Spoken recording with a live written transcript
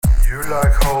You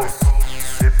like hoes,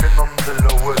 sipping on the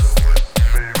lowest.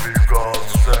 Maybe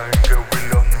God's anger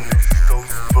will unleash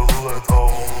those bullet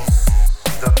holes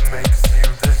that makes you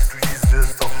the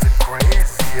sleaziest of the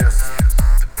craziest.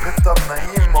 To put a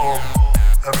name on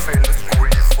a failed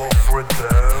grief of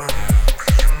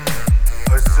redemption,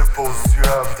 I suppose you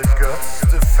have the guts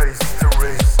to face the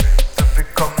race, to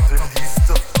become the least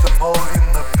of them all in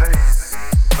a pace.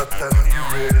 But then you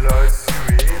realize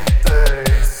you ain't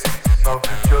the ace. Now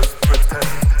you just pretend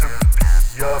to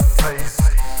be a face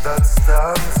that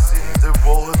stands in the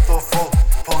wallet of all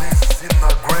police in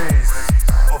a grace.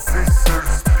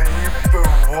 Officers' paper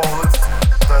wallets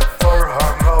that are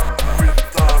hung up with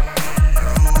a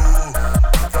needle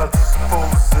that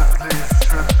supposedly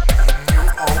should mean your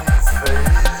own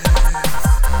face.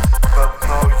 But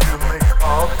now you make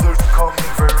others come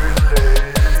very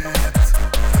late,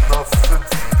 enough to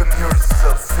deepen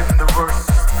yourself in the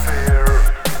worst fear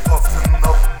of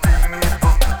not being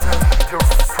able to tell your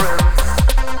friends.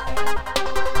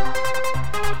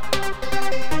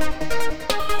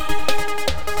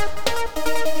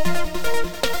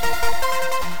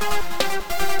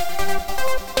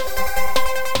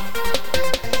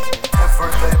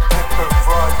 Everyday paper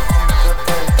right through the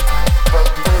day, but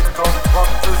they don't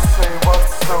want to say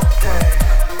what's okay.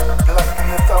 Blacken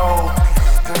it out,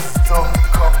 leaders don't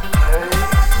complain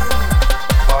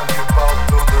while you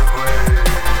battle the way.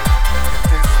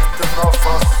 It isn't enough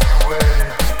as you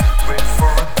wait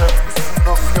for redemption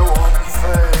of your own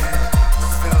fate.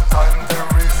 Still time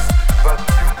there is, but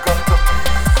you gotta be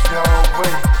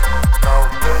awake. Now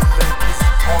the latest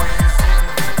poison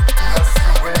as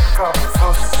you wake up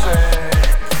for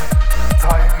sake.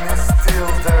 Time is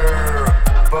still there,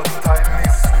 but time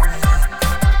is weak.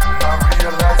 Now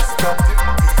realize that you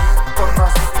ain't gonna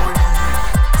streak.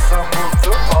 Some move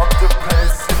to other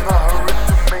place in a hurry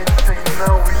to maintain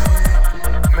a week.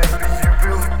 Maybe you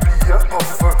will be an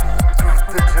offer through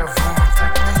deja vu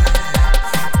technique.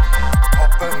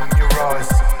 Open your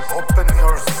eyes, open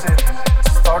your sin.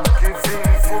 Start giving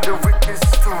for the wicked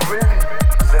to win.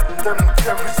 Let them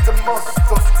cherish the most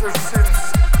of their sins.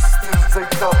 Still they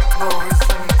got no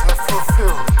reason to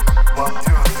fulfill what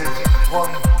you didn't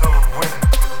want to win.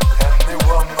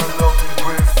 Anyone alone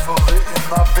gratefully in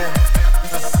a bin.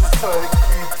 The society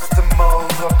keeps them all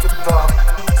locked up.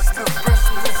 Still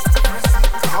prison is the reason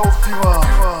to hold you on.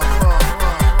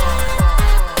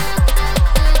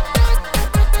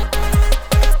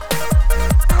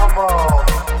 Come on,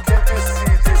 can't you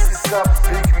see this is a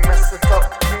big messed up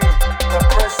thing that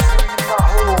pressing in a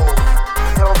hole?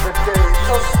 Tell the day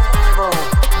doesn't know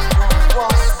who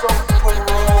was on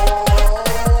parole.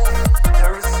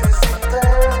 There isn't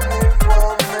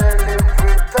anyone nearly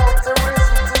without a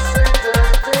reason to say they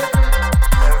didn't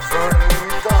ever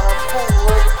need a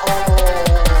bullet hole.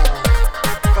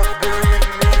 But believe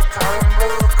me, time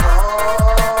will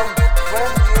come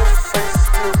when you face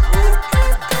the work you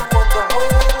do on the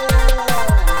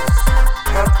holes.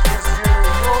 That gives you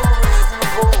no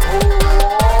reasonable holes.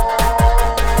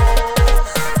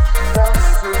 Then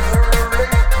sooner or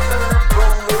later,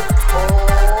 bullet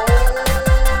holes.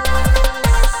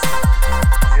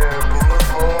 Yeah, bullet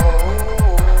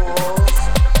holes.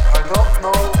 I don't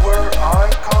know where I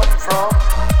come from,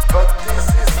 but this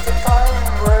is the time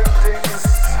where things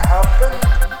happen.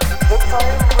 The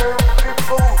time where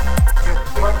people get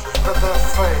much better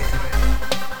faith.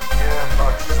 Yeah,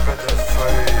 much better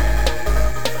faith.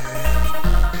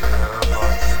 Yeah,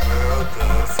 much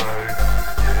better faith.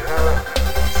 Yeah,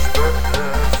 much better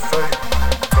faith.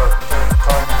 But then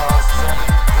time has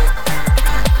ended to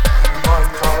me. My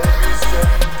time is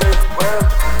ended. Well,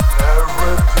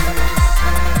 everything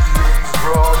seems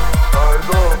wrong. I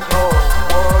don't know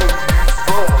why it's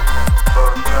wrong.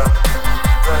 But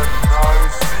then I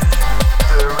see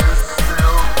there is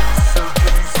still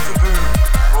things to do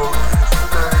for each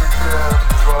day and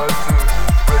try to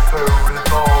repair it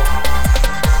all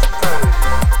each day.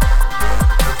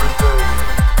 Every day,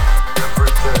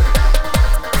 every day,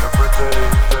 every day,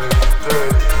 day.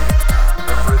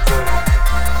 Every day,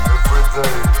 every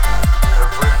day,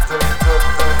 every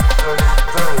day,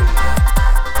 day.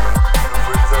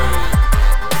 Every day,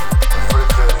 every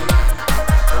day,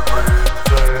 every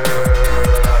day.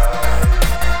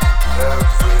 Every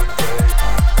day.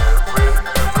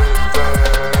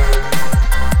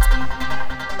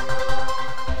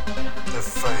 The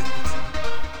fate